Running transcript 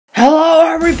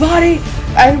everybody,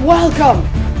 and welcome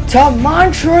to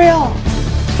Montreal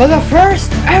for the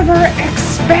first ever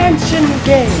expansion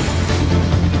game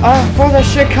for the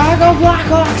Chicago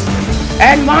Blackhawks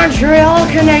and Montreal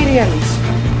Canadiens.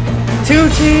 Two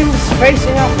teams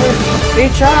facing up with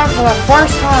each other for the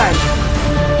first time.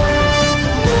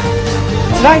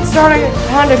 Tonight, starting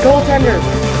on the goaltenders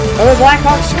for the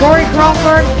Blackhawks, Corey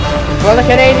Crawford, for the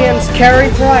Canadiens, Carey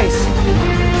Price.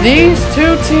 These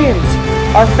two teams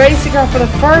are facing up for the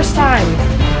first time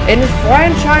in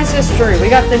franchise history. We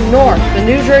got the North, the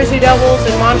New Jersey Devils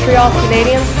and Montreal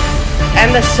Canadiens,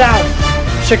 and the South,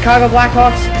 Chicago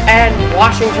Blackhawks and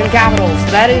Washington Capitals.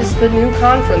 That is the new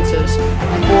conferences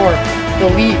for the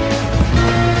league.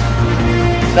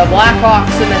 The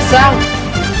Blackhawks in the South,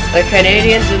 the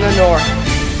Canadiens in the North.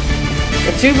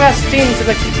 The two best teams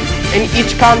in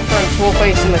each conference will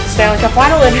face in the Stanley Cup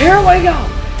Final, and here we go!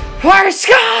 First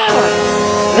score!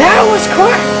 That was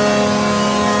quick!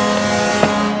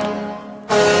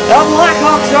 The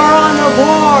Blackhawks are on the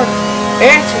board!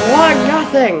 It's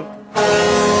 1-0!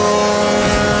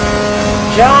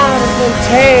 Jonathan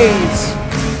Toews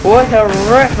with a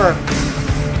ripper.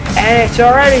 And it's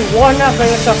already 1-0.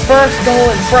 It's the first goal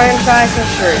in franchise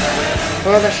history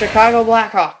for the Chicago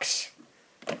Blackhawks.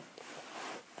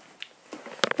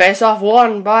 Face-off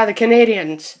won by the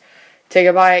Canadiens.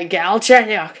 Taken by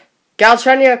Galchenyuk.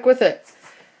 Galchenyuk with it.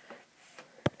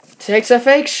 Takes a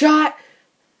fake shot.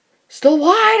 Still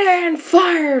wide and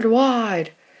fired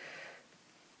wide.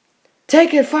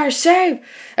 Taken, fire, save.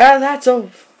 And that's a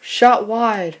shot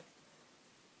wide.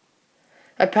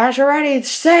 A pass ready,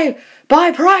 save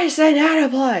by Price and out of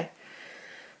play.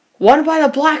 Won by the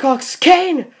Blackhawks.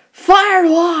 Kane fired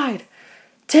wide.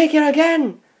 Taken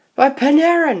again by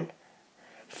Panarin.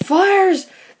 Fires.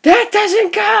 That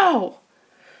doesn't go.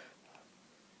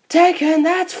 Taken.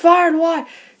 That's fired wide.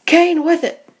 Kane with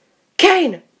it.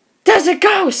 Kane. Does it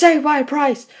go? Saved by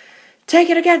Price. Take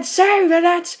it again. Save. And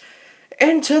that's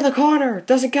into the corner.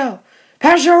 Doesn't go.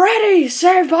 Pacioretty.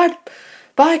 Saved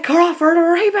by Crawford. A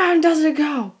rebound. Doesn't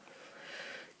go.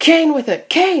 Kane with it.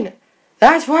 Kane.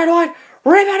 That's fired wide.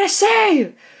 Rebound. A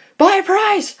save by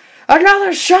Price.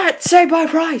 Another shot. Saved by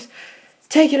Price.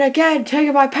 Take it again. Take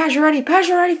it by Pacioretty.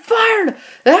 Pacioretty fired.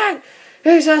 That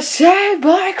is a save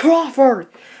by Crawford.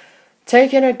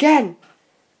 Taken again.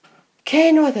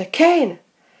 Kane with it. Kane.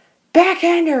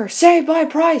 Backhander. Saved by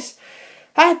Price.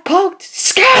 And poked.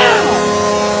 Scout!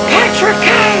 Patrick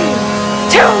Kane!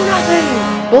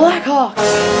 2-0 Blackhawks.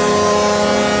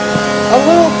 A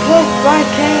little poke by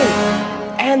Kane.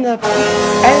 And it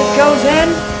goes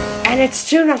in. And it's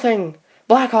 2-0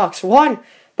 Blackhawks. One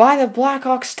by the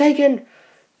Blackhawks. Taken.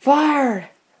 Fired.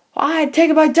 Wide.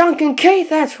 Taken by Duncan Keith.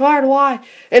 That's fired wide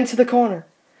into the corner.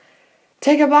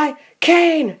 Taken by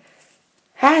Kane.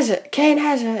 Has it. Kane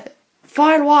has it.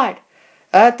 Fired wide.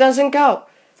 That doesn't go.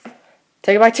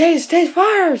 Taken by Toews. Toews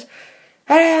fires.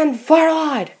 And fired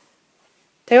wide.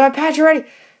 Taken by Pacioretty.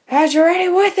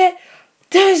 Pacioretty with it.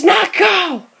 Does not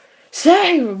go.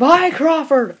 Saved by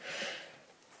Crawford.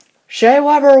 Shea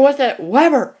Weber with it.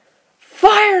 Weber.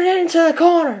 Fired into the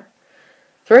corner.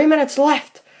 3 minutes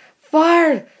left.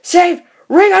 Fired. Saved.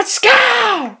 Rebound.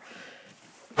 Scout!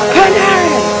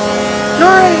 Panarin.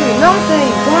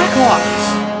 3-0 Blackhawks.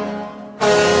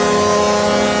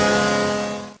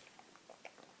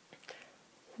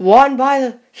 Won by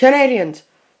the Canadiens.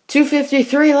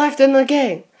 2:53 left in the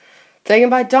game. Taken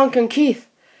by Duncan Keith.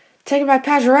 Taken by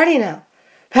Pacioretty now.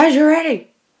 Pacioretty.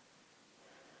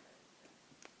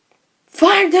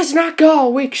 Fire does not go.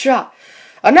 Weak shot.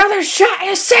 Another shot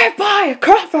is saved by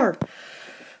Crawford.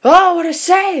 Oh, what a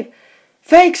save.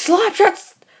 Fake slap shot.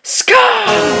 Score!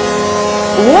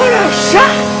 What a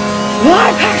shot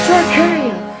by Patrick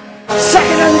Kane.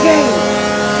 Second of the game.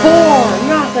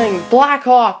 4-0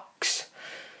 Blackhawks.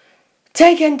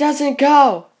 Taken doesn't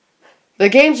go. The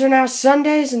games are now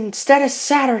Sundays instead of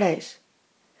Saturdays.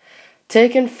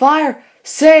 Taken fire.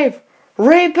 Save.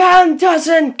 Rebound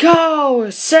doesn't go.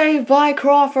 Saved by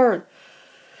Crawford.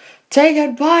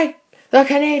 Taken by the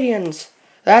Canadiens.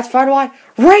 That's fired wide.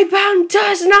 Rebound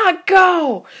does not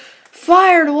go.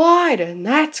 Fired wide. And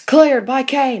that's cleared by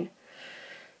Kane.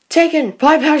 Taken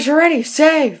by Pacioretty.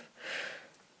 Save.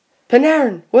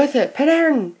 Panarin with it.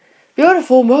 Panarin.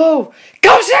 Beautiful move.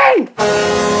 Goes in.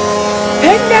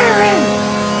 Panarin.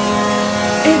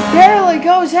 It barely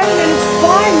goes in and it's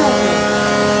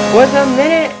 5-0. With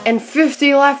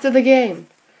 1:50 left of the game.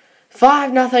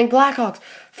 5-0 Blackhawks.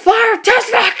 Fire does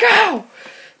not go.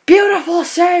 Beautiful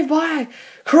save by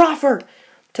Crawford.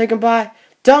 Taken by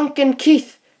Duncan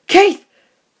Keith. Keith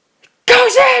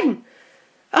goes in.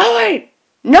 Oh wait.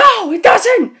 No, it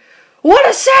doesn't. What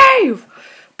a save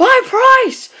by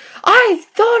Price. I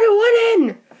thought it went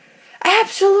in.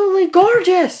 Absolutely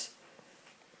gorgeous.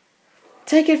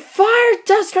 Taken fire,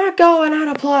 does not go and out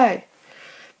of play.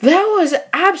 That was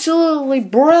absolutely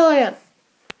brilliant.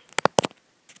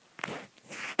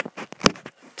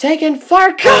 Taken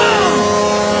fire, go!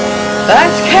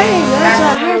 That's Kane. That's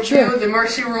a hat trick. The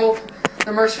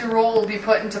mercy rule will be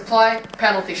put into play.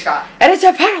 Penalty shot. And it's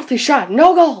a penalty shot.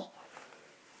 No goal.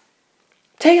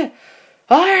 Taken.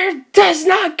 Fire does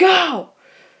not go.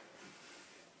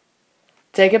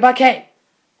 Taken by Kane.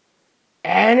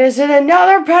 And is it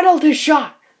another penalty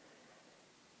shot?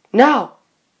 No.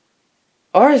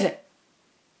 Or is it?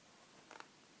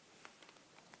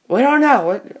 We don't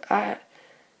know.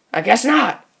 I guess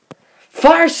not.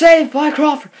 Fire save by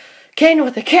Crawford. Kane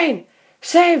with the Kane.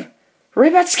 Save.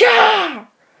 Rebound. Score!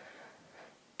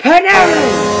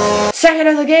 Penalty! Second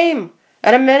of the game.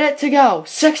 And a minute to go.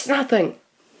 6-0.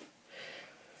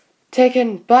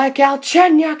 Taken by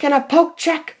Galchenyuk and a poke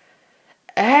check.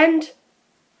 And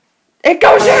it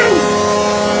goes in!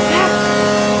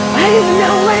 I didn't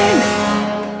know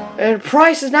when. And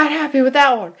Price is not happy with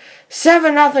that one.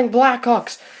 7-0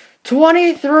 Blackhawks.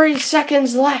 23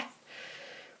 seconds left.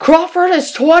 Crawford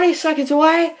is 20 seconds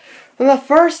away from the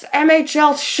first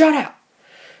MHL shutout.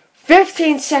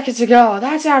 15 seconds ago.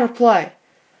 That's out of play.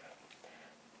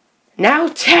 Now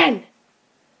 10.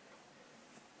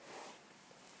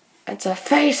 It's a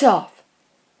face-off.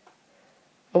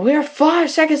 We're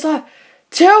 5 seconds left.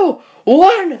 2,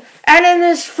 1. And in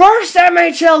his first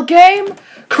MHL game,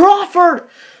 Crawford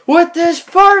with his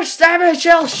first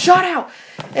MHL shutout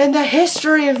in the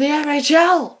history of the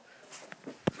MHL.